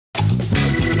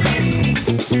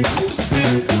Hey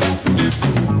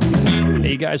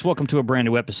guys, welcome to a brand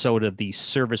new episode of the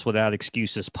Service Without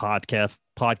Excuses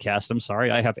podcast. I'm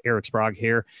sorry, I have Eric Sprague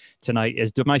here tonight.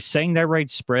 Am I saying that right?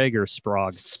 Sprague or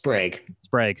Sprague? Sprague.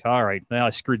 Sprague. All right. Well, I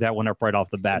screwed that one up right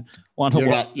off the bat.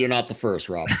 You're not the first,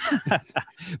 Rob.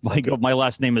 My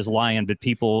last name is Lyon, but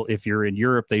people, if you're in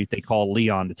Europe, they call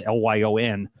Leon. It's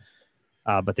Lyon.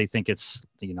 But they think it's,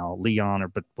 Leon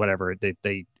but whatever.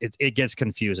 It gets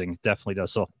confusing. It definitely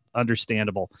does. So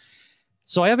understandable.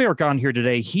 So I have Eric on here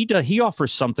today. He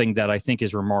offers something that I think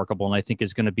is remarkable, and I think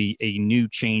is going to be a new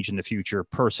change in the future.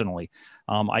 Personally,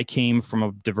 I came from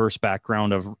a diverse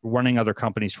background of running other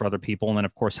companies for other people, and then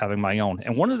of course having my own.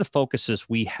 And one of the focuses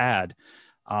we had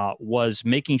was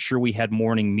making sure we had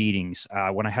morning meetings.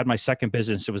 When I had my second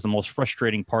business, it was the most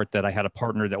frustrating part that I had a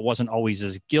partner that wasn't always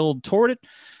as skilled toward it.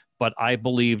 But I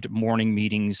believed morning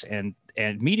meetings and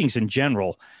meetings in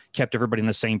general kept everybody on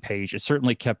the same page. It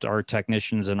certainly kept our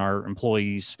technicians and our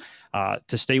employees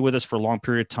to stay with us for a long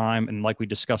period of time. And like we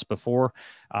discussed before,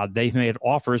 they made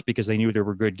offers because they knew there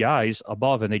were good guys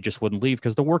above and they just wouldn't leave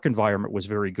because the work environment was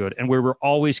very good. And we were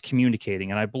always communicating.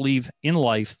 And I believe in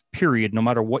life, period, no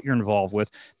matter what you're involved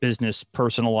with, business,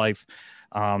 personal life,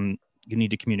 you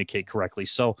need to communicate correctly.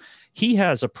 So he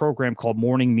has a program called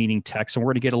Morning Meeting Text, and we're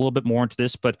going to get a little bit more into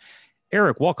this. But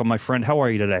Eric, welcome, my friend. How are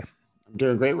you today? I'm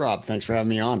doing great, Rob. Thanks for having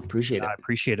me on. Appreciate it. I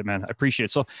appreciate it, man. I appreciate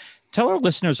it. So tell our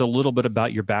listeners a little bit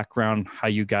about your background, how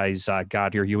you guys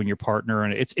got here, you and your partner.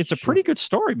 And it's a pretty good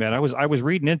story, man. I was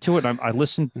reading into it. I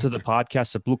listened to the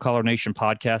podcast, the Blue Collar Nation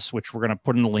podcast, which we're going to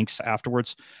put in the links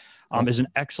afterwards. Is an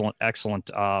excellent. And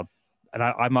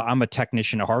I'm a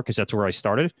technician at heart because that's where I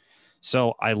started.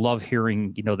 So I love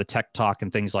hearing, the tech talk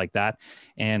and things like that.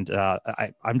 And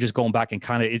I'm just going back and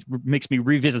it makes me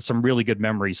revisit some really good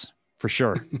memories for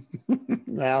sure.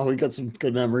 Well, we got some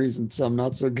good memories and some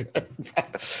not so good.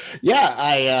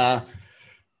 Yeah.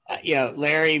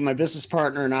 Larry, my business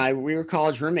partner, and I, we were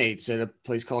college roommates at a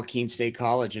place called Keene State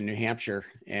College in New Hampshire.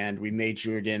 And we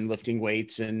majored in lifting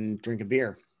weights and drinking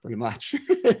beer pretty much.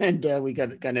 And we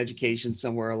got an education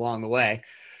somewhere along the way.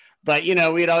 But, we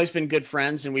had always been good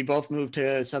friends, and we both moved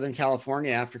to Southern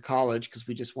California after college because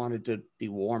we just wanted to be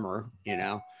warmer,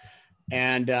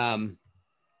 And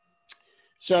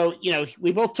so,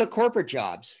 we both took corporate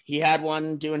jobs. He had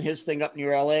one doing his thing up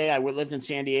near LA. I lived in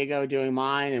San Diego doing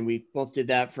mine, and we both did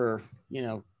that for,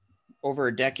 over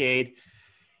a decade.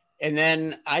 And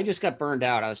then I just got burned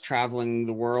out. I was traveling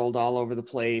the world all over the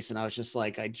place, and I was just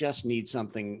like, I just need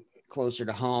something closer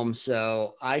to home.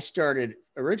 So I started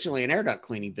originally an air duct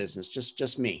cleaning business,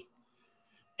 just me.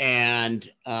 And,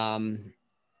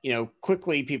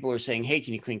 quickly people are saying, hey,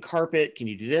 can you clean carpet? Can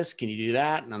you do this? Can you do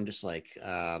that? And I'm just like,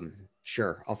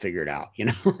 sure, I'll figure it out,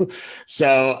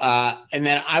 So, and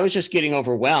then I was just getting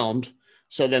overwhelmed.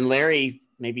 So then Larry,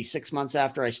 maybe 6 months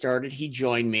after I started, he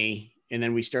joined me, and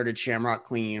then we started Shamrock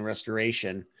Cleaning and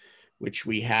Restoration, which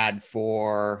we had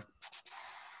for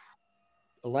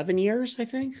 11 years, I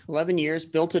think. 11 years,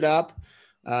 built it up.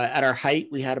 At our height,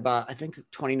 we had about, I think,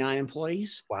 29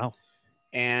 employees. Wow.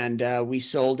 And we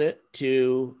sold it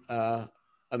to a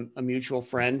mutual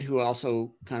friend who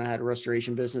also kind of had a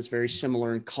restoration business, very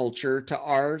similar in culture to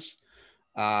ours.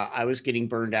 I was getting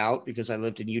burned out because I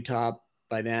lived in Utah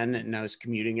by then, and I was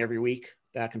commuting every week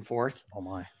back and forth. Oh,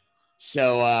 my.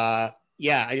 So, I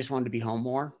just wanted to be home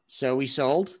more. So we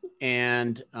sold,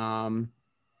 and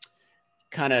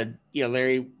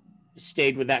Larry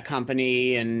stayed with that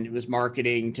company and was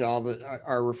marketing to all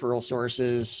our referral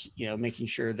sources, making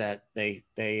sure that they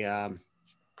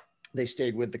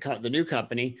stayed with the new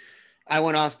company. I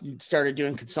went off and started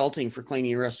doing consulting for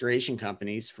cleaning and restoration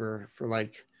companies for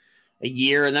like a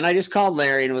year. And then I just called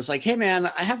Larry and was like, hey man,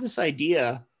 I have this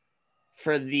idea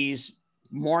for these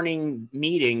morning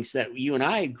meetings that you and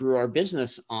I grew our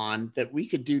business on, that we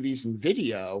could do these in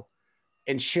video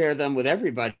and share them with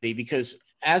everybody, because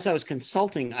as I was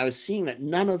consulting, I was seeing that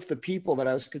none of the people that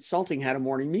I was consulting had a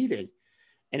morning meeting.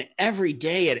 And every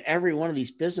day at every one of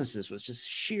these businesses was just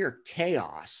sheer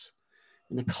chaos.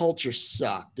 And the culture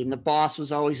sucked. And the boss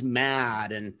was always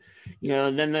mad. And,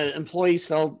 then the employees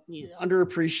felt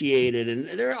underappreciated. And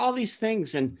there are all these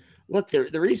things. And look,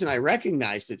 the reason I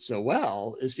recognized it so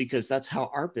well is because that's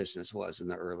how our business was in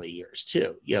the early years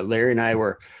too. Larry and I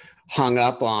were hung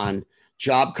up on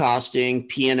job costing,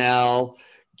 P&L,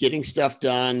 getting stuff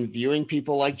done, viewing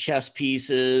people like chess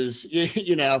pieces,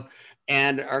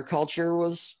 and our culture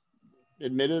was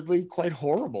admittedly quite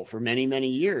horrible for many, many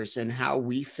years. And how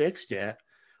we fixed it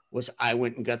was I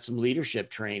went and got some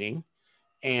leadership training,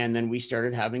 and then we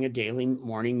started having a daily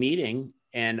morning meeting.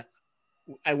 And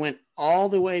I went all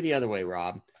the way the other way,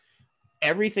 Rob.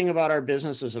 Everything about our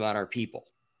business was about our people.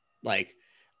 Like,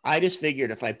 I just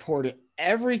figured if I poured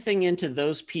everything into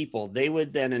those people, they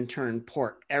would then in turn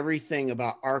pour everything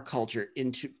about our culture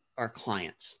into our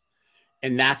clients.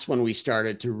 And that's when we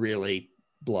started to really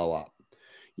blow up.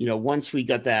 Once we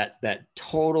got that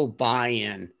total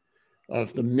buy-in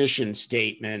of the mission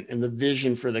statement and the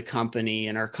vision for the company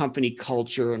and our company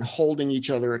culture and holding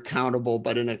each other accountable,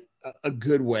 but in a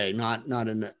good way, not in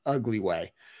an ugly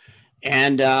way.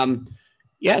 And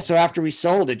so after we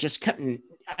sold it, just cutting.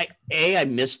 I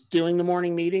missed doing the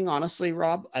morning meeting. Honestly,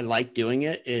 Rob, I like doing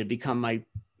it. It became my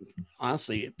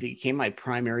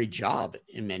primary job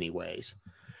in many ways.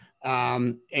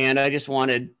 And I just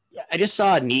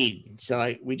saw a need.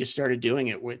 So we just started doing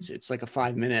it. It's like a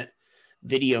 5-minute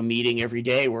video meeting every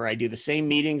day where I do the same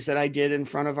meetings that I did in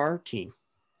front of our team,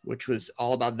 which was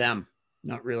all about them,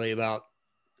 not really about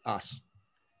us.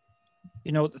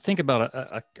 Think about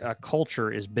a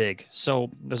culture is big.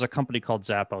 So there's a company called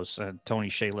Zappos. Tony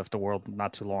Hsieh left the world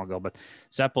not too long ago, but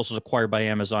Zappos was acquired by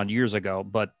Amazon years ago.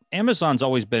 But Amazon's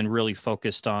always been really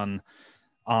focused on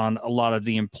a lot of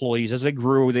the employees. As they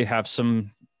grew, they have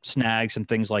some snags and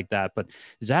things like that. But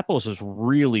Zappos is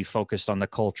really focused on the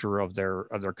culture of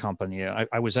their company.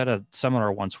 I was at a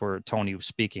seminar once where Tony was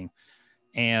speaking,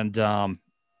 and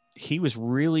he was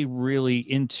really, really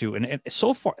into, and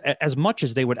so far, as much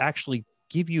as they would actually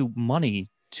give you money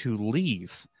to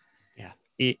leave,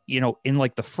 in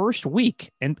like the first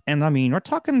week, and I mean, we're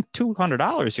talking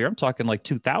 $200 here. I'm talking like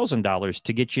 $2,000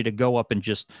 to get you to go up and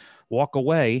just walk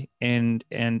away. And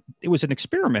it was an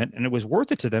experiment, and it was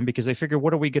worth it to them because they figured,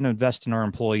 what are we going to invest in our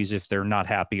employees if they're not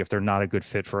happy, if they're not a good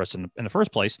fit for us in the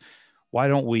first place? Why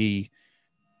don't we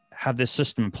have this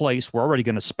system in place? We're already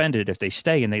going to spend it if they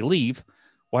stay and they leave.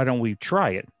 Why don't we try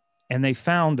it? And they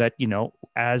found that,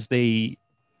 as they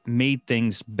made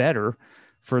things better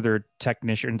for their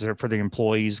technicians or for the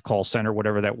employees, call center,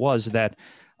 whatever that was, that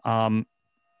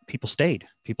people stayed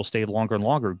longer and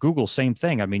longer. Google, same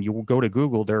thing. I mean, you will go to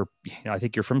Google, I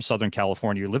think you're from Southern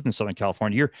California, you lived in Southern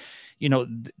California,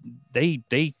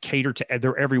 they cater to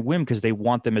their every whim because they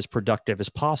want them as productive as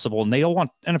possible. And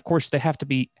and of course they have to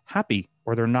be happy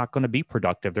or they're not going to be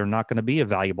productive. They're not going to be a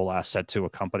valuable asset to a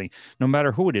company, no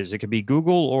matter who it is. It could be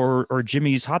Google or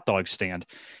Jimmy's hot dog stand.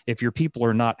 If your people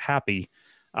are not happy,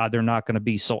 they're not going to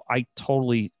be. So I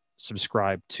totally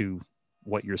subscribe to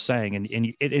what you're saying.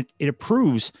 And it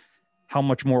proves how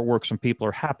much more it works when people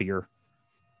are happier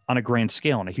on a grand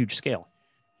scale, on a huge scale.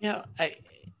 Yeah.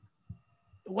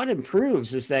 What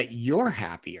improves is that you're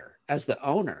happier as the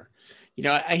owner.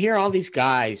 I hear all these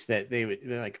guys that they're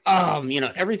like,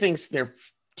 everything's their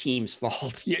team's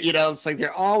fault. It's like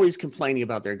they're always complaining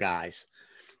about their guys.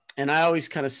 And I always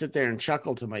kind of sit there and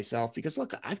chuckle to myself because,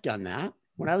 look, I've done that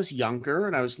when I was younger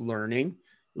and I was learning.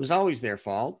 It was always their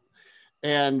fault.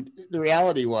 And the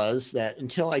reality was that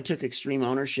until I took extreme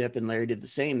ownership, and Larry did the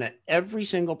same, that every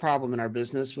single problem in our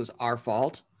business was our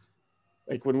fault.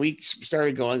 Like when we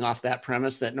started going off that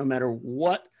premise that no matter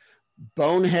what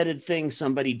boneheaded thing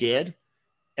somebody did,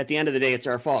 at the end of the day, it's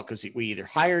our fault because we either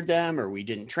hired them or we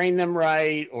didn't train them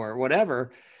right or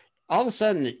whatever. All of a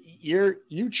sudden,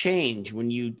 you change when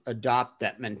you adopt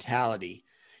that mentality.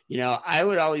 I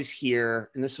would always hear,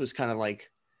 and this was kind of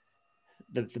like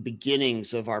the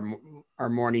beginnings of our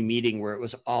morning meeting where it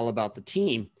was all about the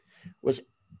team, was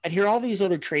I'd hear all these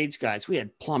other trades guys. We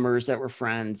had plumbers that were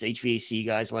friends, HVAC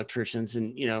guys, electricians,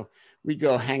 and, we'd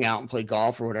go hang out and play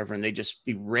golf or whatever, and they'd just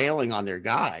be railing on their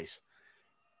guys.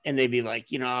 And they'd be like,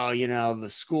 the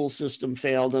school system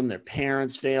failed them, their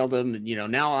parents failed them,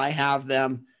 and, now I have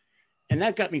them. And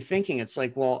that got me thinking. It's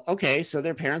like, well, okay, so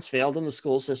their parents failed them, the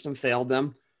school system failed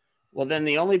them. Well, then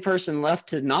the only person left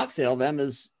to not fail them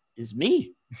is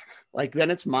me. Like,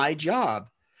 then it's my job.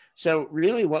 So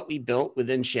really what we built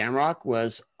within Shamrock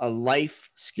was a life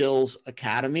skills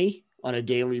academy on a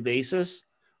daily basis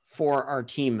for our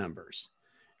team members.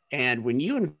 And when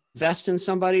you invest in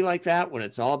somebody like that, when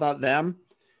it's all about them,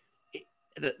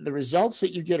 the results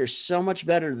that you get are so much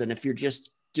better than if you're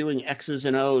just doing X's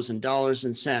and O's and dollars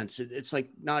and cents. It's like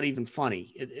not even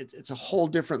funny. It's a whole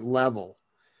different level.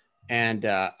 And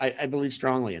I believe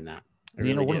strongly in that.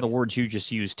 One of the words you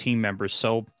just used, team members.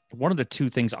 So one of the two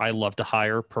things I love to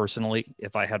hire personally,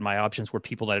 if I had my options, were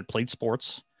people that had played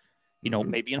sports,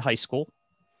 maybe in high school,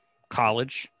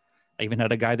 college. I even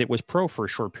had a guy that was pro for a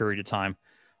short period of time,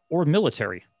 or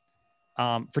military,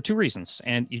 for two reasons.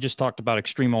 And you just talked about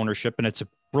extreme ownership, and it's a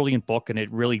brilliant book. And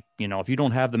it really, if you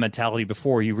don't have the mentality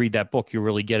before you read that book, you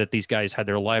really get it. These guys had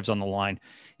their lives on the line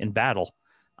in battle.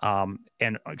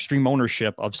 And extreme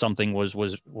ownership of something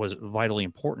was vitally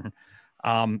important.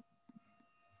 But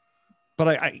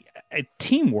I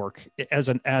teamwork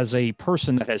as a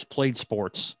person that has played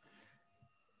sports,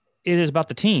 it is about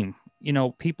the team. You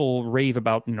know, people rave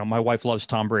about, you know, my wife loves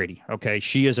Tom Brady. Okay.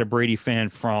 She is a Brady fan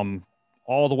from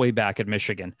all the way back at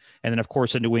Michigan. And then, of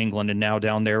course, in New England and now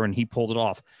down there, and he pulled it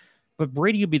off. But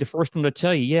Brady would be the first one to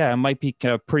tell you, yeah, I might be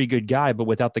a pretty good guy, but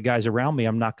without the guys around me,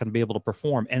 I'm not going to be able to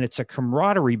perform. And it's a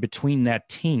camaraderie between that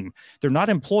team. They're not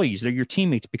employees, they're your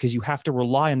teammates because you have to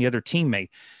rely on the other teammate.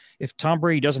 If Tom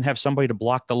Brady doesn't have somebody to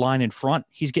block the line in front,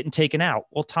 he's getting taken out.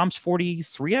 Well, Tom's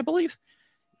 43, I believe.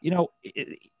 You know,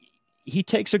 he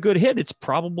takes a good hit, it's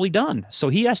probably done. So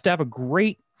he has to have a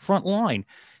great front line.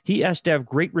 He has to have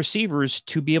great receivers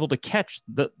to be able to catch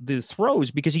the throws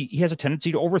because he has a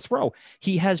tendency to overthrow.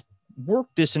 He has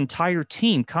worked this entire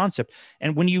team concept.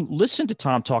 And when you listen to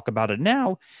Tom talk about it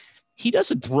now, he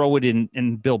doesn't throw it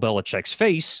in Bill Belichick's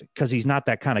face because he's not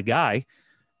that kind of guy.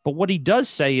 But what he does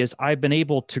say is, I've been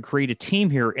able to create a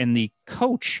team here, and the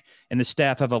coach and the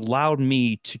staff have allowed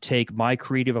me to take my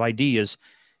creative ideas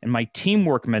and my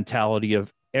teamwork mentality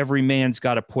of every man's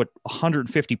got to put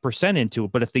 150% into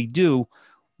it. But if they do,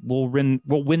 we'll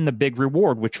win the big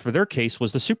reward, which for their case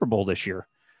was the Super Bowl this year.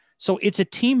 So it's a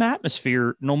team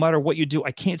atmosphere no matter what you do.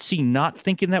 I can't see not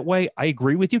thinking that way. I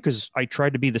agree with you because I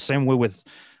tried to be the same way with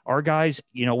our guys.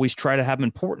 You know, always try to have them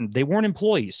important. They weren't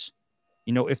employees.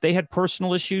 You know, if they had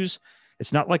personal issues,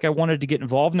 it's not like I wanted to get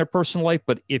involved in their personal life.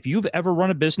 But if you've ever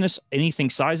run a business, anything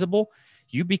sizable,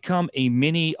 you become a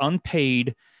mini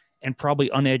unpaid and probably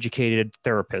uneducated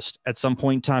therapist at some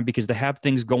point in time because they have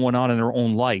things going on in their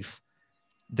own life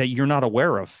that you're not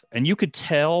aware of. And you could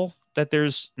tell that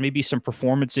there's maybe some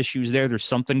performance issues there. There's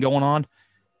something going on,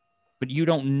 but you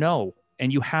don't know.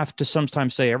 And you have to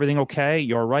sometimes say, everything okay?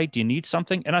 You all right? Do you need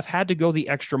something? And I've had to go the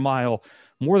extra mile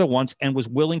more than once and was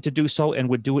willing to do so and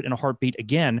would do it in a heartbeat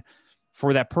again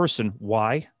for that person.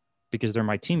 Why? Because they're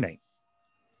my teammate.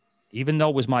 Even though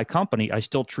it was my company, I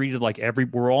still treated like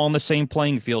we're all on the same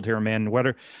playing field here, man.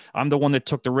 Whether I'm the one that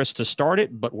took the risk to start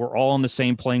it, but we're all on the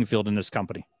same playing field in this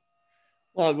company.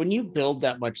 Well, when you build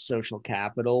that much social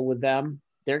capital with them,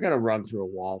 they're going to run through a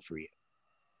wall for you.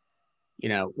 You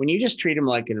know, when you just treat them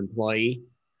like an employee,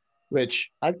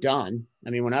 which I've done. I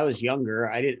mean, when I was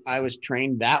younger, I was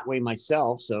trained that way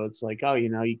myself. So it's like, oh, you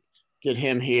know, you get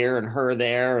him here and her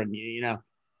there. And, you know,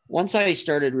 once I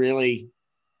started really,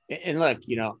 and look,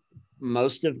 you know,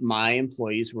 most of my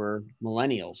employees were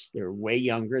millennials. They're way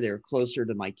younger. They're closer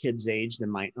to my kids' age than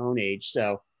my own age.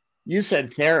 So you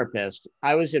said therapist.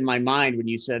 I was in my mind when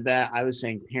you said that, I was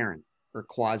saying parent or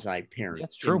quasi parent.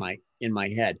 That's true. In my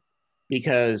head,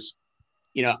 because,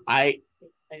 you know, I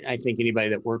think anybody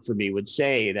that worked for me would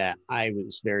say that I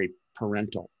was very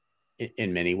parental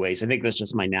in many ways. I think that's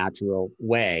just my natural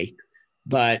way.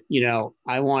 But, you know,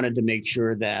 I wanted to make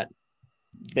sure that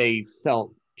they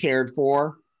felt cared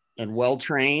for and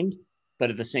well-trained, but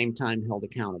at the same time held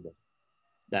accountable.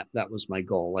 That was my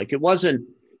goal. Like, it wasn't,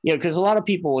 you know, because a lot of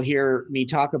people will hear me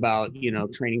talk about, you know,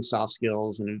 training soft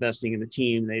skills and investing in the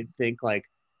team. They think like,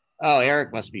 oh,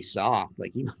 Eric must be soft.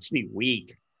 Like, he must be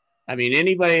weak. I mean,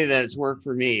 anybody that's worked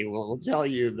for me will tell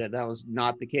you that was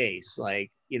not the case.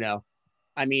 Like, you know,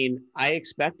 I mean, I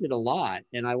expected a lot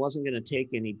and I wasn't going to take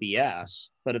any BS,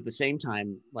 but at the same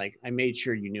time, like, I made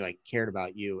sure you knew I cared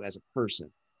about you as a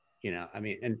person, you know, I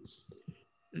mean, and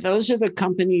those are the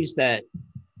companies that,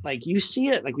 like, you see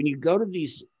it, like when you go to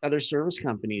these other service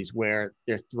companies where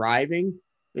they're thriving,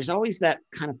 there's always that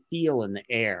kind of feel in the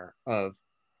air of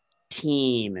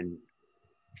team and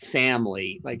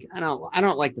family. Like, I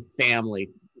don't like the family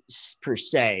per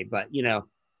se, but, you know,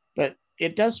 but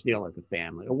it does feel like a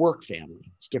family, a work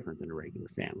family. It's different than a regular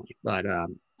family. But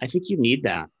I think you need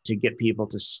that to get people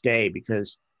to stay,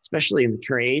 because especially in the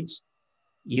trades,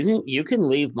 you can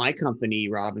leave my company,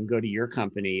 Rob, and go to your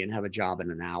company and have a job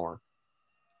in an hour.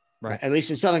 Right. At least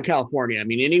in Southern California. I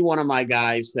mean, any one of my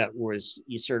guys that was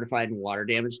certified in water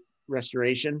damage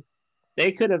restoration,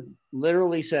 they could have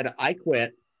literally said, I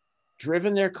quit,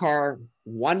 driven their car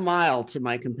 1 mile to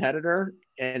my competitor,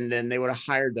 and then they would have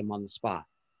hired them on the spot.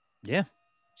 Yeah.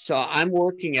 So I'm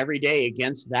working every day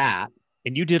against that.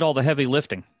 And you did all the heavy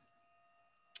lifting.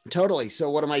 Totally. So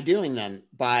what am I doing then?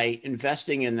 By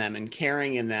investing in them and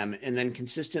caring in them, and then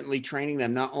consistently training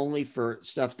them, not only for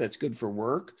stuff that's good for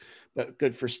work, but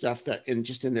good for stuff that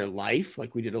in their life.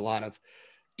 Like, we did a lot of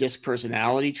DISC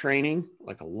personality training,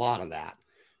 like a lot of that.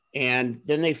 And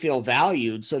then they feel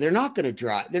valued. So they're not going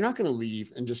to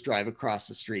leave and just drive across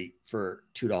the street for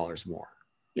 $2 more.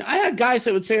 You know, I had guys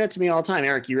that would say that to me all the time.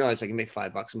 Eric, you realize I can make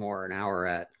 $5 more an hour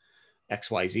at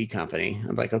XYZ company.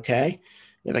 I'm like, okay.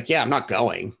 They're like, yeah, I'm not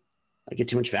going. I get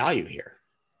too much value here.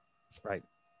 Right.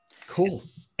 Cool.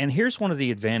 And here's one of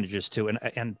the advantages too,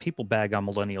 and people bag on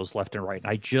millennials left and right.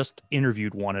 I just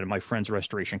interviewed one at my friend's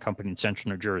restoration company in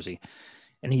Central New Jersey,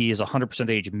 and he is 100%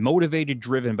 age, motivated,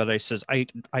 driven. But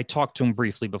I talked to him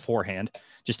briefly beforehand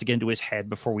just to get into his head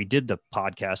before we did the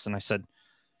podcast, and I said,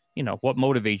 what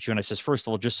motivates you? And I says, first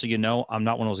of all, just so you know, I'm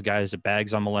not one of those guys that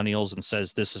bags on millennials and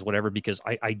says this is whatever, because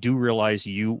I do realize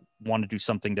you want to do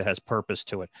something that has purpose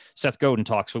to it. Seth Godin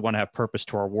talks, we want to have purpose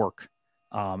to our work.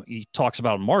 He talks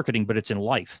about marketing, but it's in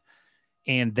life.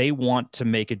 And they want to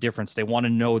make a difference. They want to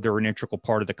know they're an integral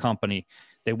part of the company.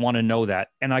 They want to know that.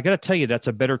 And I got to tell you, that's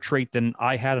a better trait than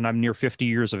I had. And I'm near 50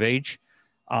 years of age,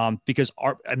 because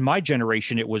in my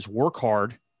generation, it was work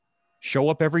hard, show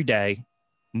up every day,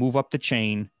 move up the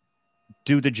chain,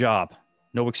 do the job.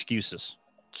 No excuses.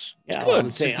 Yeah, well,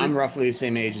 I'm roughly the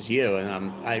same age as you,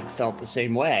 and I felt the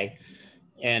same way.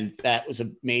 And that was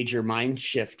a major mind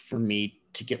shift for me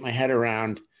to get my head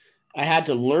around. I had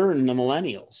to learn the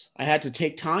millennials. I had to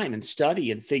take time and study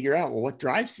and figure out, well, what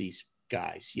drives these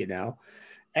guys,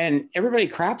 and everybody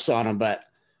craps on them, but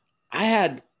I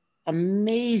had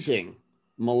amazing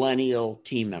millennial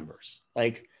team members.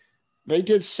 Like, they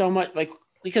did so much,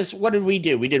 because what did we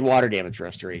do? We did water damage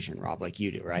restoration, Rob, like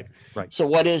you do, right? Right. So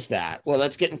what is that? Well,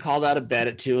 that's getting called out of bed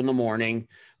at 2 a.m.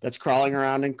 That's crawling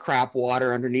around in crap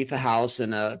water underneath a house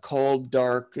in a cold,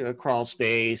 dark crawl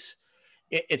space.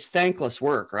 It's thankless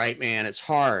work, right, man? It's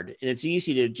hard. And it's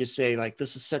easy to just say, like,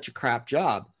 this is such a crap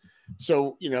job.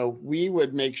 So, we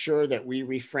would make sure that we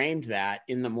reframed that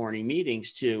in the morning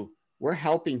meetings to, we're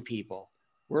helping people.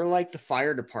 We're like the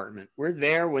fire department. We're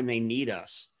there when they need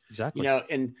us. Exactly.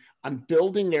 And I'm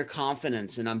building their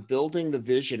confidence, and I'm building the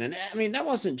vision. And I mean, that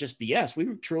wasn't just BS. We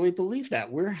truly believe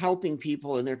that we're helping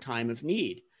people in their time of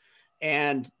need.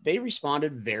 And they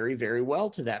responded very, very well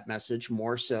to that message,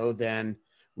 more so than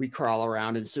we crawl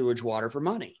around in sewage water for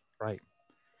money. Right.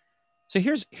 So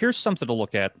here's something to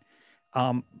look at.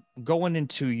 Going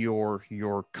into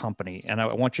your company, and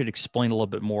I want you to explain a little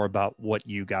bit more about what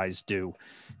you guys do,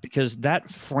 because that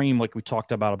frame, like we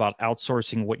talked about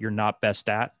outsourcing what you're not best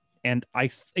at. And I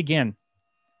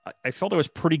felt I was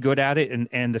pretty good at it,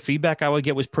 and the feedback I would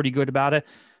get was pretty good about it,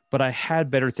 but I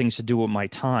had better things to do with my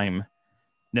time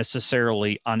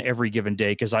necessarily on every given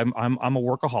day, because I'm a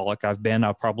workaholic.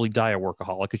 I'll probably die a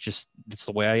workaholic. It's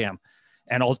the way I am.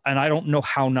 And I don't know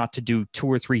how not to do 2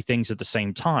 or 3 things at the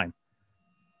same time.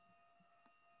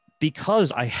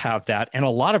 Because I have that, and a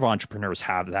lot of entrepreneurs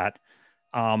have that,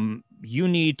 you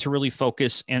need to really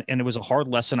focus. And it was a hard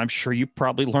lesson. I'm sure you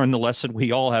probably learned the lesson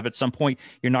we all have at some point.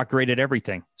 You're not great at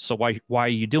everything. So why are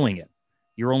you doing it?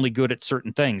 You're only good at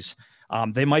certain things.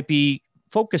 They might be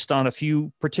focused on a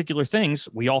few particular things.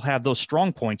 We all have those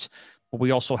strong points, but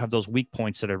we also have those weak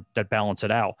points that balance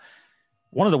it out.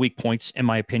 One of the weak points, in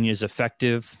my opinion, is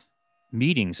effective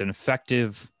meetings and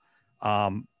effective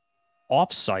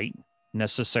offsite,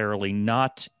 necessarily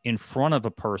not in front of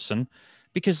a person.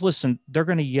 Because listen, they're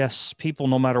going to yes people,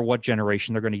 no matter what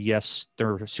generation, they're going to yes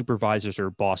their supervisors or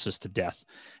bosses to death.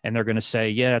 And they're going to say,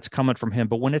 yeah, it's coming from him.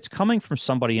 But when it's coming from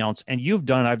somebody else, and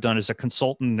I've done as a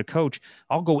consultant and a coach,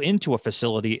 I'll go into a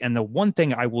facility. And the one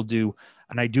thing I will do,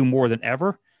 and I do more than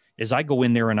ever, is I go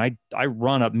in there and I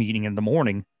run a meeting in the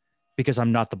morning, because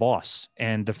I'm not the boss.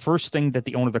 And the first thing that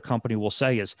the owner of the company will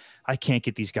say is, I can't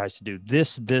get these guys to do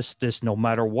this, no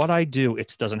matter what I do,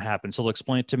 it doesn't happen. So they'll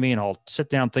explain it to me, and I'll sit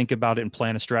down, think about it, and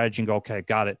plan a strategy and go, okay,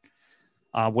 got it.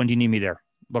 When do you need me there?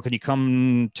 Well, can you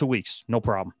come 2 weeks? No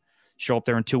problem. Show up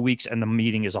there in 2 weeks, and the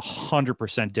meeting is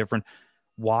 100% different.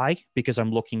 Why? Because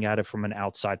I'm looking at it from an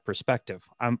outside perspective.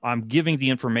 I'm giving the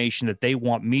information that they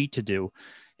want me to do,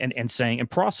 and saying and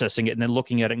processing it, and then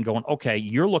looking at it and going, okay,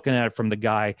 you're looking at it from the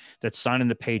guy that's signing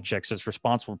the paychecks, that's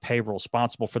responsible for payroll,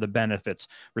 responsible for the benefits,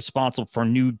 responsible for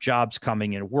new jobs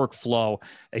coming in, workflow,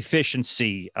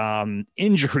 efficiency,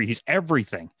 injuries,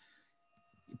 everything.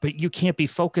 But you can't be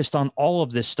focused on all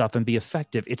of this stuff and be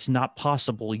effective. It's not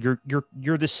possible. You're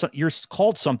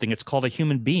called something. It's called a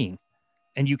human being,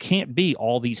 and you can't be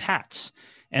all these hats.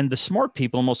 And the smart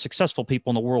people and most successful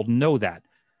people in the world know that.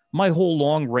 My whole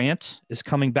long rant is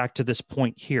coming back to this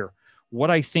point here.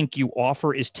 What I think you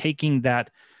offer is taking that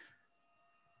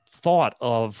thought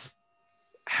of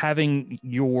having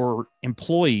your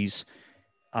employees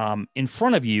in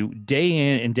front of you day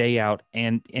in and day out,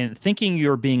 and thinking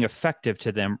you're being effective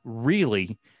to them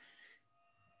really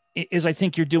is, I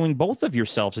think you're doing both of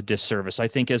yourselves a disservice. I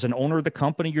think as an owner of the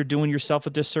company, you're doing yourself a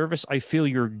disservice. I feel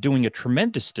you're doing a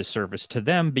tremendous disservice to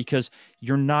them, because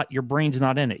your brain's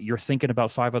not in it. You're thinking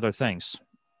about 5 other things.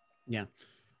 Yeah.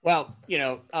 Well,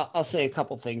 I'll say a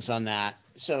couple things on that.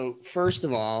 So first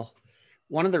of all,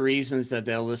 one of the reasons that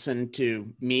they'll listen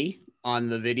to me on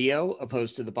the video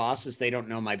opposed to the boss is they don't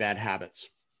know my bad habits.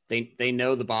 They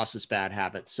know the boss's bad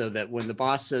habits, so that when the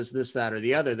boss says this, that, or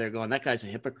the other, they're going, that guy's a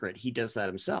hypocrite. He does that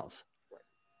himself.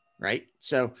 Right.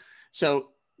 So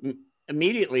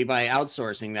immediately by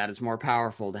outsourcing that, it's more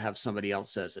powerful to have somebody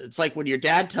else says it. It's like when your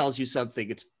dad tells you something,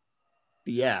 it's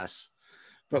BS.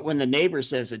 But when the neighbor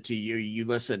says it to you, you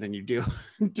listen and you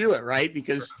do it, right?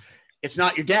 Because it's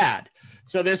not your dad.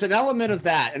 So there's an element of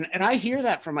that. And I hear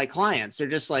that from my clients. They're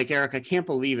just like, Eric, I can't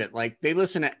believe it. Like, they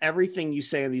listen to everything you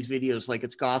say in these videos like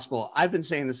it's gospel. I've been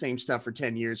saying the same stuff for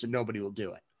 10 years and nobody will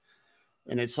do it.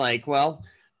 And it's like, well,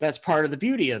 that's part of the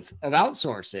beauty of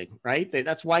outsourcing, right?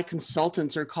 That's why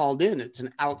consultants are called in. It's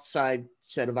an outside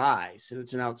set of eyes, and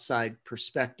it's an outside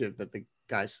perspective that the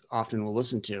guys often will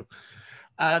listen to.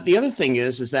 The other thing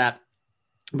is that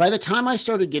by the time I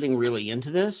started getting really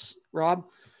into this, Rob,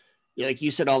 like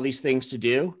you said, all these things to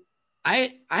do,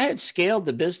 I had scaled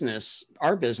the business,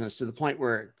 our business, to the point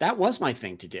where that was my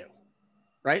thing to do,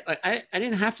 right? Like I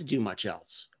didn't have to do much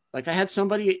else. Like I had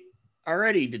somebody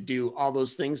already to do all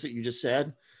those things that you just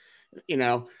said,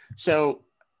 so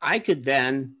I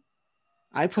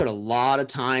put a lot of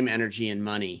time, energy, and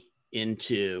money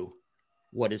into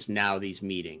what is now these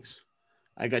meetings.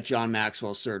 I got John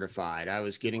Maxwell certified. I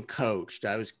was getting coached.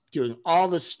 I was doing all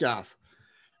this stuff.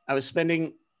 I was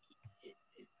spending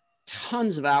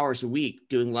tons of hours a week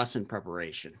doing lesson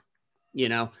preparation,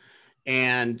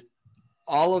 and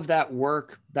all of that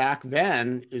work back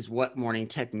then is what Morning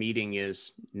Tech Meeting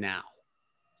is now,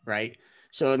 right?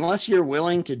 So unless you're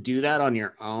willing to do that on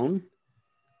your own,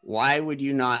 why would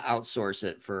you not outsource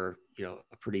it for,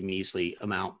 a pretty measly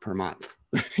amount per month?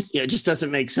 It just doesn't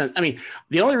make sense. I mean,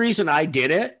 the only reason I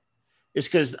did it is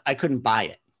because I couldn't buy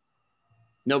it.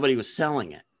 Nobody was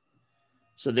selling it.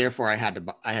 So therefore I had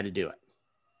to do it.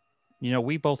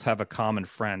 We both have a common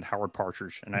friend, Howard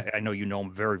Partridge, and I know you know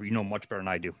him much better than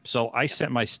I do. So I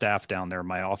sent my staff down there,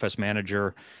 my office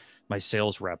manager, my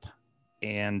sales rep,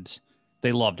 and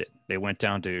they loved it. They went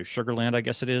down to Sugar Land, I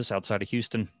guess it is, outside of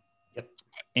Houston. Yep.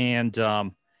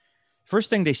 And first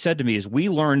thing they said to me is, we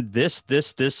learned this,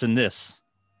 and this.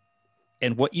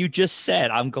 And what you just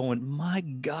said, I'm going, my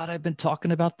God, I've been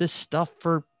talking about this stuff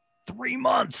for 3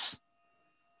 months.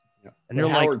 Yep. And they're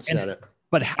Howard said it.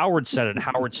 But Howard said it,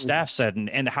 Howard's staff said,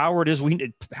 and Howard's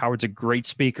a great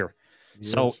speaker.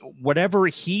 Yes. So whatever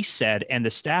he said and the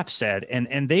staff said,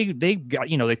 and they got,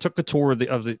 they took the tour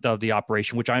of the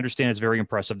operation, which I understand is very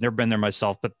impressive. Never been there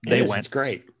myself, but they went. It's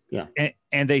great. Yeah.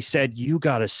 And they said, you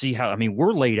got to see how,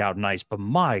 we're laid out nice, but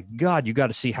my God, you got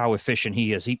to see how efficient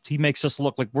he is. He makes us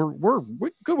look like we're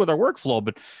good with our workflow,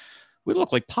 but we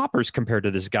look like paupers compared to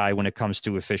this guy when it comes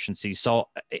to efficiency. So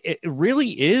it really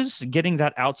is getting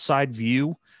that outside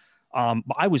view.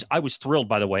 I was thrilled,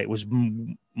 by the way. It was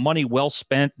money well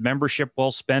spent, membership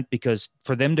well spent, because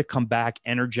for them to come back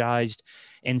energized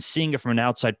and seeing it from an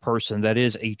outside person that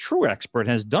is a true expert,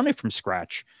 has done it from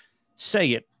scratch,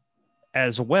 say it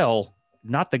as well,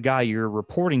 not the guy you're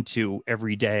reporting to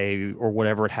every day or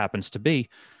whatever it happens to be,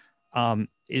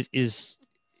 is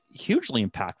hugely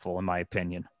impactful in my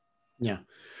opinion. Yeah.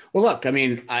 Well, look,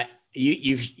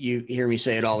 you hear me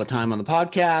say it all the time on the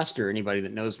podcast, or anybody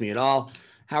that knows me at all.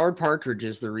 Howard Partridge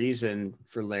is the reason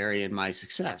for Larry and my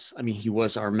success. He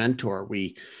was our mentor.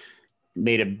 We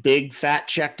made a big fat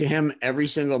check to him every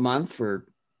single month for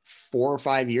 4 or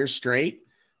 5 years straight.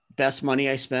 Best money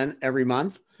I spent every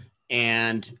month.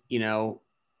 And,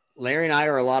 Larry and I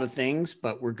are a lot of things,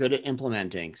 but we're good at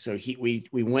implementing. So we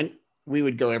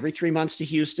would go every 3 months to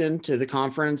Houston to the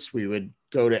conference. We would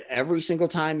go to every single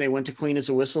time they went to Clean as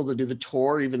a Whistle to do the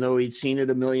tour, even though we'd seen it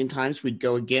a million times. We'd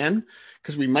go again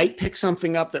because we might pick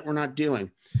something up that we're not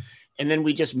doing. And then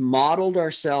we just modeled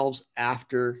ourselves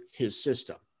after his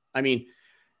system.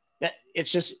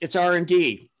 It's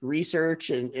R&D, research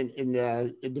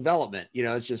and development.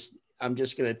 I'm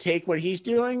just going to take what he's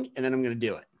doing and then I'm going to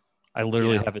do it. I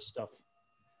literally have his stuff.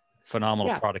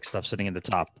 Phenomenal product stuff sitting in the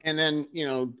top. And then,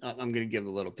 I'm going to give a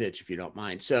little pitch if you don't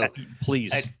mind. So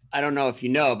please, I don't know if you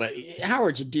know, but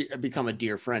Howard's become a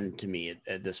dear friend to me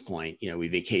at this point. We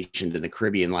vacationed in the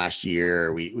Caribbean last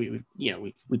year. We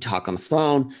talk on the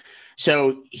phone.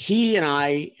 So he and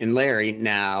I and Larry,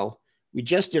 now we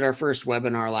just did our first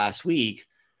webinar last week.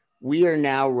 We are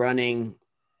now running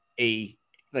a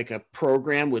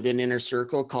program within Inner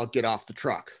Circle called Get Off the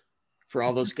Truck, for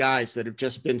all those guys that have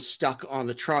just been stuck on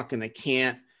the truck and they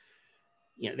can't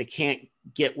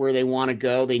get where they want to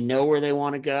go. They know where they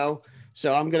want to go.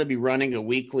 So I'm going to be running a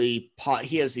weekly pod.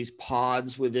 He has these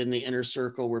pods within the Inner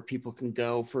Circle where people can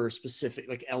go for a specific,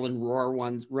 like Ellen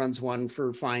Rohr runs one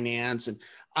for finance. And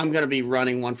I'm going to be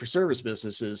running one for service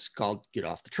businesses called Get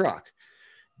Off the Truck.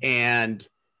 And,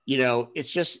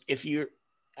 it's just,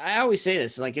 I always say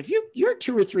this, like, if you're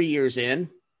 2 or 3 years in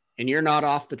and you're not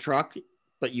off the truck,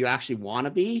 but you actually want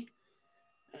to be,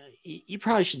 you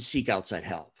probably should seek outside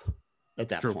help at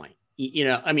that True. point.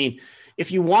 I mean,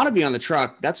 if you want to be on the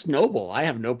truck, that's noble. I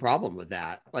have no problem with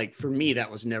that. Like, for me, that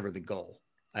was never the goal.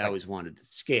 I always wanted to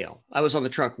scale. I was on the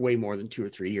truck way more than 2 or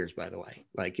 3 years, by the way.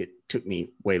 Like, it took me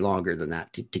way longer than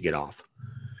that to get off.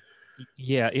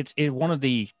 Yeah. One of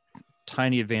the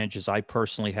tiny advantages I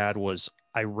personally had was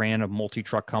I ran a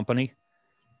multi-truck company.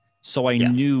 So I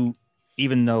knew,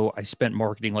 even though I spent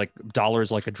marketing like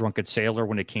dollars like a drunken sailor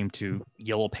when it came to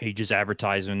Yellow Pages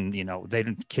advertising,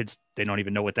 kids, they don't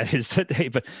even know what that is today.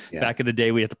 But back in the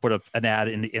day, we had to put an ad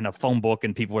in a phone book,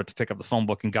 and people had to pick up the phone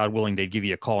book, and God willing, they'd give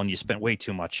you a call, and you spent way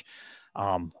too much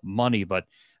money. But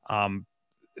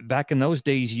back in those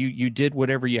days, you did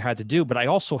whatever you had to do, but I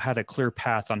also had a clear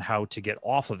path on how to get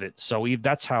off of it. So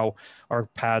that's how our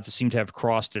paths seem to have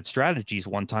crossed at Strategies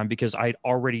one time, because I'd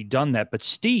already done that. But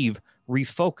Steve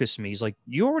refocused me. He's like,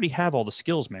 you already have all the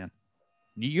skills, man.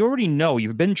 You already know,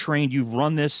 you've been trained, you've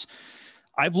run this.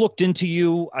 I've looked into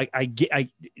you.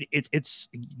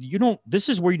 This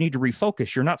is where you need to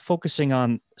refocus. You're not focusing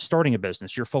on starting a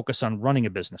business. You're focused on running a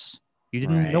business. You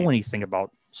didn't know anything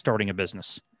about starting a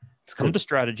business. Come to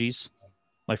Strategies.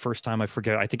 My first time, I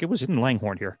forget, I think it was in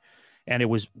Langhorne here. And I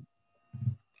was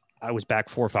back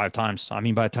 4 or 5 times. I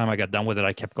mean, by the time I got done with it,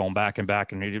 I kept going back and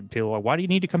back, and people like, why do you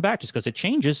need to come back? Just because it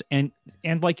changes. And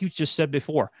like you just said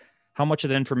before, how much of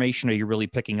the information are you really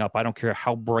picking up? I don't care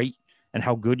how bright and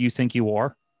how good you think you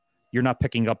are. You're not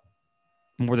picking up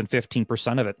more than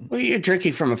 15% of it. Well, you're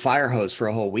drinking from a fire hose for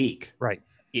a whole week. Right.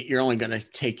 You're only going to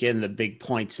take in the big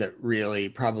points that really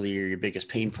probably are your biggest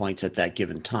pain points at that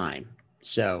given time.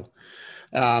 So,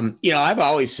 I've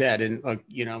always said, and look,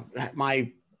 my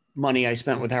money I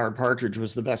spent with Howard Partridge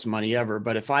was the best money ever.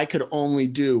 But if I could only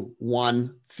do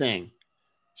one thing,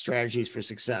 Strategies for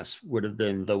Success would have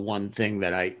been the one thing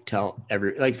that I tell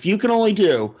like, if you can only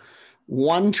do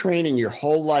one training your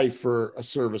whole life for a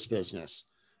service business,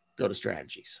 go to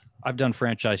Strategies. I've done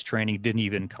franchise training, didn't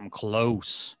even come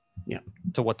close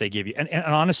to what they give you. And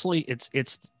honestly,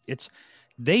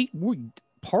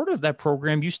 part of that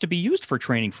program used to be used for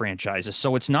training franchises.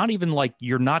 So it's not even like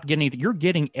you're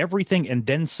getting everything and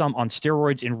then some on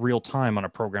steroids in real time on a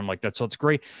program like that. So it's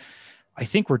great. I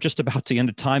think we're just about to end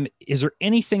of time. Is there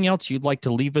anything else you'd like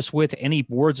to leave us with? Any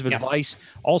words of advice?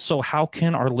 Also, how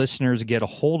can our listeners get a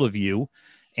hold of you?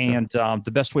 And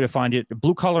the best way to find it,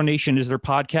 Blue Collar Nation is their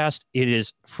podcast. It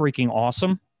is freaking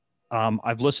awesome.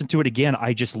 I've listened to it again.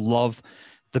 I just love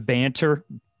the banter.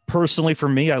 Personally, for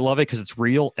me, I love it because it's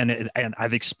real and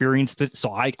I've experienced it.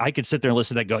 So I could sit there and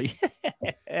listen to that go,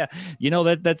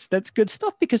 yeah, that's good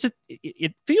stuff, because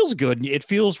it feels good. It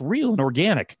feels real and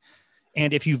organic.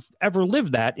 And if you've ever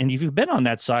lived that, and if you've been on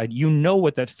that side, you know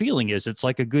what that feeling is. It's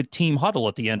like a good team huddle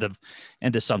at the end of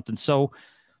something. So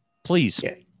please.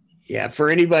 Yeah. For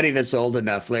anybody that's old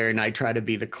enough, Larry and I try to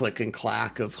be the click and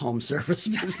clack of home service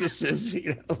businesses,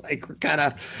 like we're kind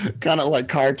of like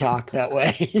car talk that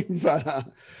way. But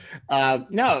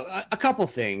no, a couple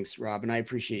things, Rob, and I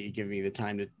appreciate you giving me the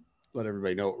time to let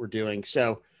everybody know what we're doing.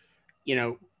 So,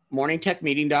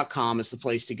 morningtechmeeting.com is the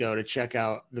place to go to check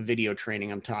out the video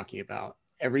training I'm talking about.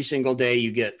 Every single day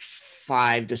you get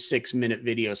 5 to 6 minute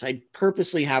videos. I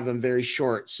purposely have them very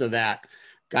short so that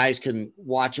guys can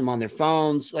watch them on their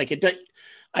phones. Like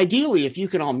ideally, if you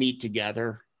can all meet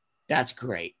together, that's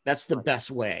great. That's the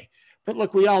best way. But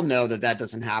look, we all know that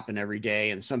doesn't happen every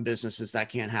day. And some businesses that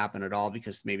can't happen at all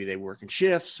because maybe they work in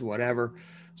shifts, whatever.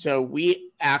 So we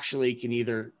actually can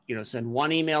either, send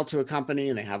one email to a company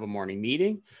and they have a morning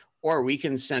meeting, or we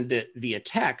can send it via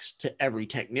text to every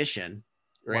technician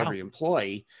or every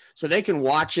employee so they can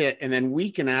watch it. And then we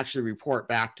can actually report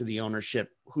back to the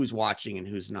ownership who's watching and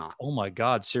who's not. Oh my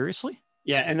God. Seriously?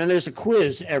 Yeah. And then there's a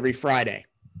quiz every Friday.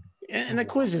 And the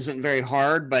quiz isn't very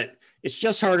hard, but it's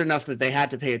just hard enough that they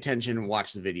had to pay attention and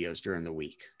watch the videos during the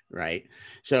week. Right.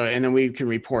 So, and then we can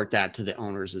report that to the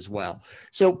owners as well.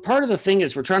 So part of the thing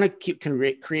is we're trying to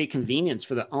create convenience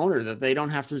for the owner, that they don't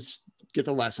have to get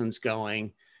the lessons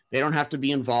going. They don't have to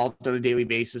be involved on a daily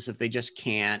basis if they just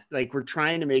can't. Like, we're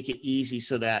trying to make it easy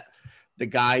so that the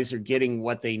guys are getting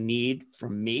what they need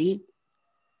from me.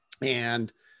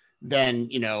 And then,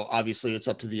 obviously it's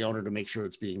up to the owner to make sure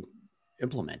it's being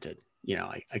implemented.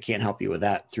 I can't help you with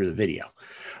that through the video,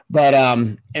 but,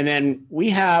 and then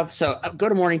we have, so go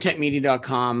to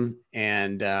morningtechmeeting.com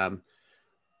and,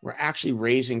 We're actually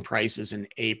raising prices in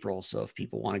April. So if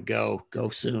people want to go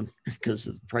soon because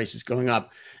the price is going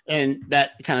up. And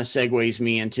that kind of segues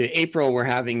me into April. We're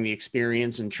having the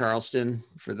experience in Charleston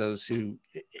for those who,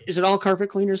 is it all carpet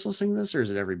cleaners listening to this or is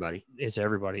it everybody? It's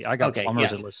everybody. I got plumbers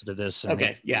that listen to this.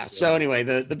 Okay. Yeah. So anyway,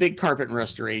 the big carpet and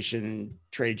restoration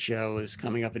trade show is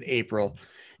coming up in April,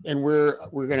 and we're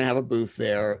going to have a booth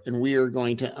there, and we are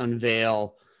going to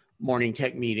unveil Morning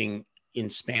Tech Meeting in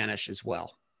Spanish as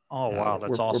well. Oh, wow.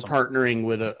 That's awesome. We're partnering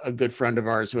with a good friend of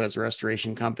ours who has a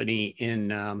restoration company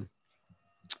in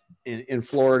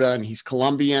Florida, and he's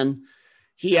Colombian.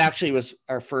 He actually was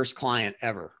our first client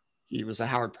ever. He was a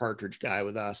Howard Partridge guy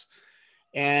with us.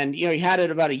 And, he had it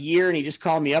about a year, and he just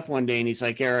called me up one day and he's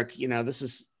like, Eric, this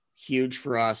is huge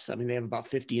for us. I mean, they have about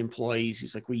 50 employees.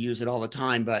 He's like, we use it all the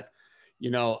time, but,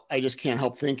 I just can't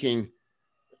help thinking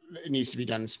it needs to be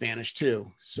done in Spanish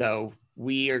too. So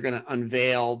we are going to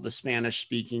unveil the Spanish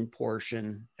speaking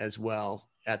portion as well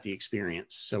at the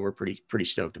experience. So we're pretty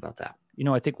stoked about that.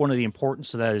 I think one of the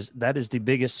importance of that is the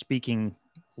biggest speaking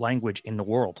language in the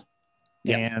world.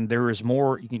 Yeah. And there is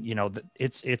more,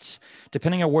 it's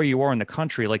depending on where you are in the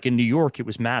country, like in New York, it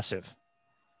was massive.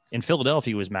 In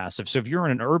Philadelphia, it was massive. So if you're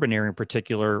in an urban area in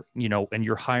particular, and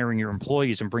you're hiring your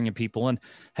employees and bringing people in,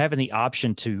 having the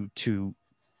option to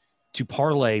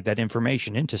parlay that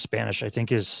information into Spanish, I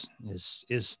think is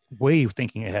way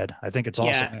thinking ahead. I think it's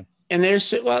awesome. Yeah. Man. And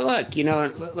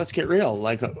look, let's get real.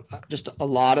 Like just a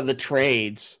lot of the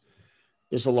trades,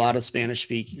 there's a lot of Spanish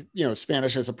speaking,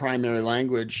 Spanish as a primary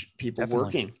language, people Definitely.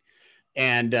 Working.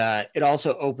 And it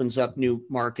also opens up new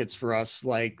markets for us,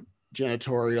 like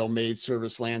janitorial, maid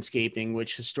service, landscaping,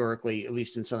 which historically, at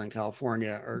least in Southern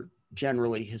California, are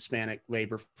generally Hispanic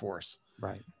labor force.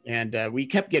 Right. And we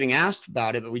kept getting asked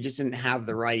about it, but we just didn't have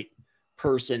the right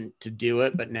person to do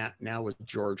it. But now with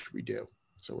George, we do.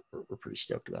 So we're pretty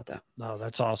stoked about that. Oh,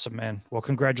 that's awesome, man. Well,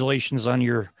 congratulations on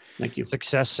your Thank you.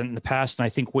 Success in the past. And I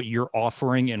think what you're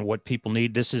offering and what people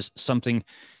need, this is something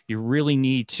you really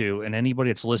need to, and anybody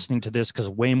that's listening to this, because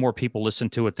way more people listen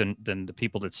to it than the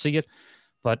people that see it.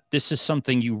 But this is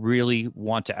something you really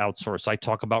want to outsource. I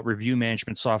talk about review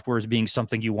management software as being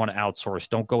something you want to outsource.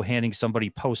 Don't go handing somebody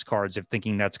postcards if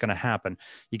thinking that's going to happen.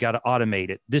 You got to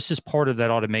automate it. This is part of that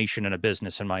automation in a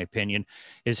business, in my opinion,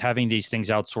 is having these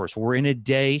things outsourced. We're in a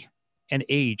day and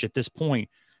age at this point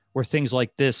where things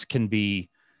like this can be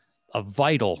a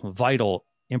vital,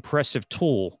 impressive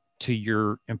tool to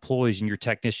your employees and your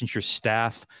technicians, your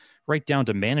staff, right down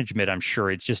to management. I'm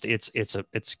sure it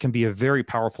can be a very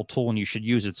powerful tool, and you should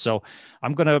use it. So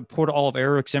I'm going to put all of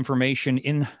Eric's information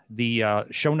in the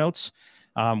show notes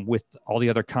with all the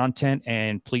other content,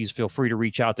 and please feel free to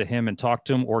reach out to him and talk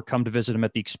to him, or come to visit him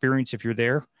at the experience if you're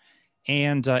there.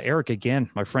 And Eric, again,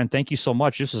 my friend, thank you so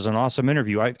much. This is an awesome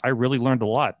interview. I really learned a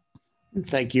lot.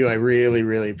 Thank you. I really,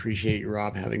 really appreciate you,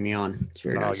 Rob, having me on. It's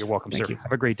very nice. You're welcome, Thank sir. you.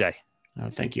 Have a great day.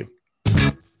 Thank you.